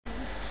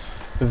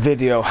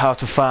video how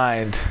to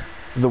find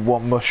the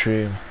one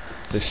mushroom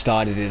that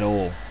started it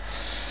all.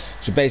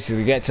 So basically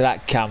you get to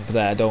that camp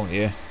there, don't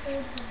you?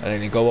 And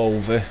then you go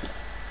over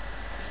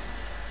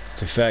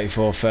to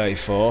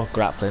 3434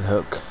 grappling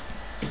hook,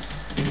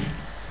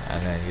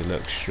 and then you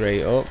look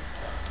straight up.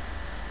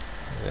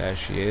 There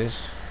she is.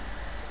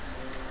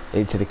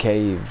 Into the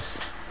caves.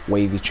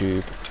 Wavy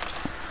tube.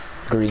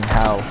 Green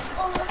hell.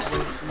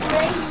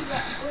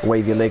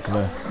 Wavy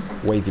ligma.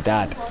 Wavy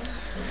dad.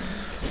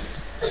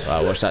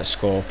 Right, what's that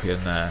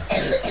scorpion there?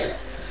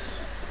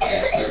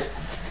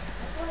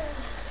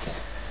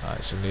 Right,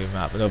 it's a new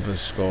map. Another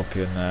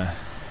scorpion there.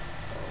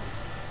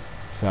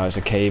 So there's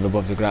a cave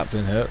above the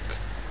grappling hook.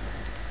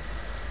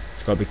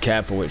 You've got to be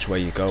careful which way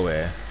you go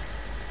here.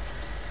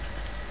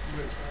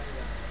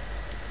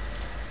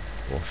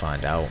 We'll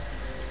find out.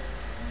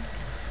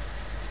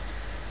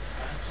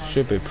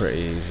 Should be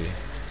pretty easy.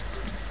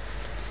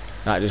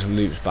 That just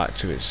loops back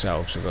to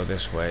itself, so go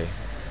this way.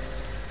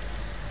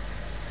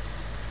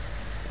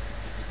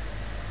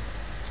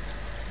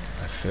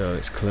 I feel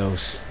it's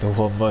close. The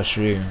one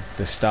mushroom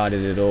that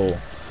started it all.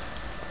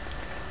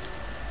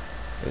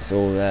 It's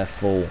all their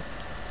fault.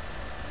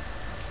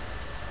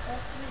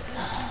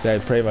 They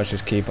pretty much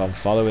just keep on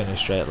following a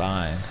straight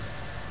line.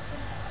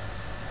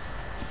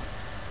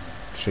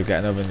 Should get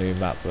another new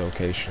map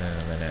location in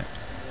a minute.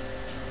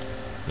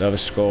 Another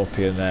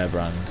scorpion there,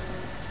 Brand.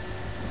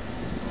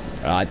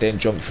 I didn't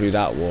jump through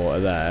that water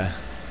there.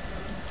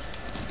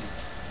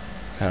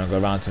 Kind of go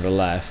around to the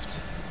left.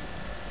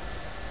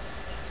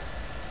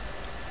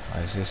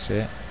 Is this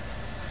it?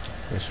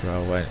 This where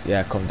I went.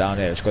 Yeah, come down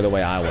here. Let's go the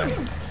way I went.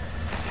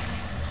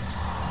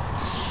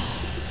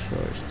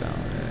 Sure, it's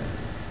down here.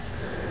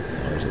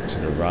 Oh, is it to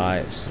the right?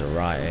 It's to the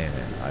right, ain't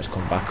it? Let's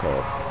come back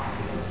up.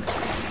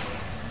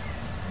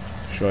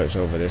 Sure, it's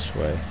over this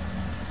way.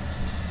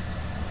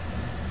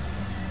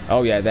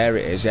 Oh yeah, there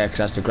it is. Yeah, because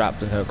that's the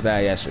grappling hook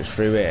there. Yeah, so it's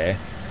through here.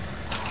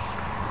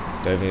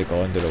 Don't need to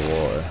go under the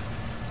water.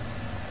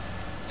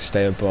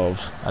 Stay above,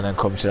 and then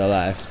come to the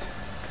left.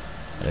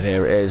 And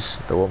here it is,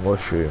 the one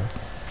mushroom.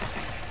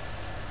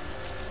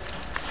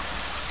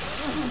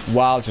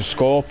 Wow, it's a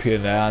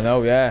scorpion there. I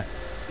know, yeah.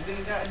 You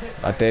didn't get hit?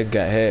 I did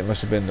get hit. It must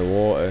have been the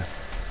water.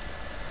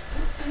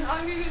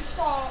 I'm gonna get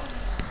shot.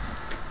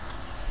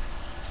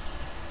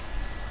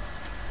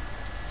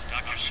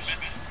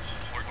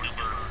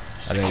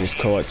 And then just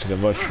caught to the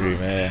mushroom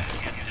here.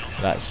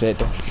 That's it.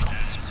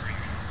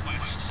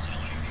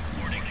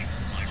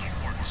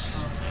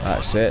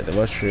 That's it, the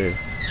mushroom.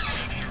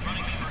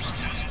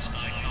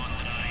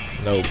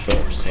 No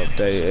books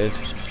updated.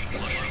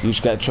 You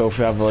just get a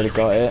trophy, I've already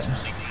got it.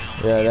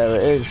 Yeah, there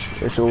it is.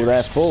 It's all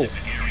their fault.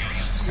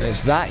 And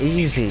it's that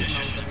easy.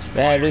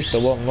 There is the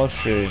one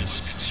mushroom.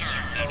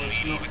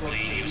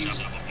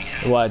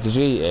 Why, did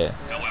you eat it?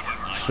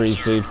 3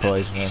 food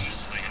poisoning.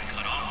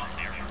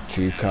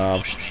 2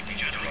 carbs.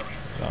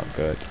 Not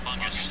good.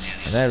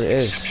 And there it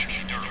is.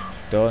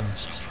 Done.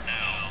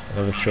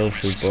 Another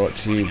trophy brought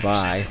to you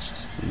by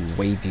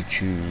Wavy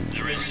Tube.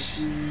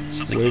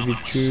 Wavy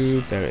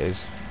Tube. There it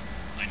is.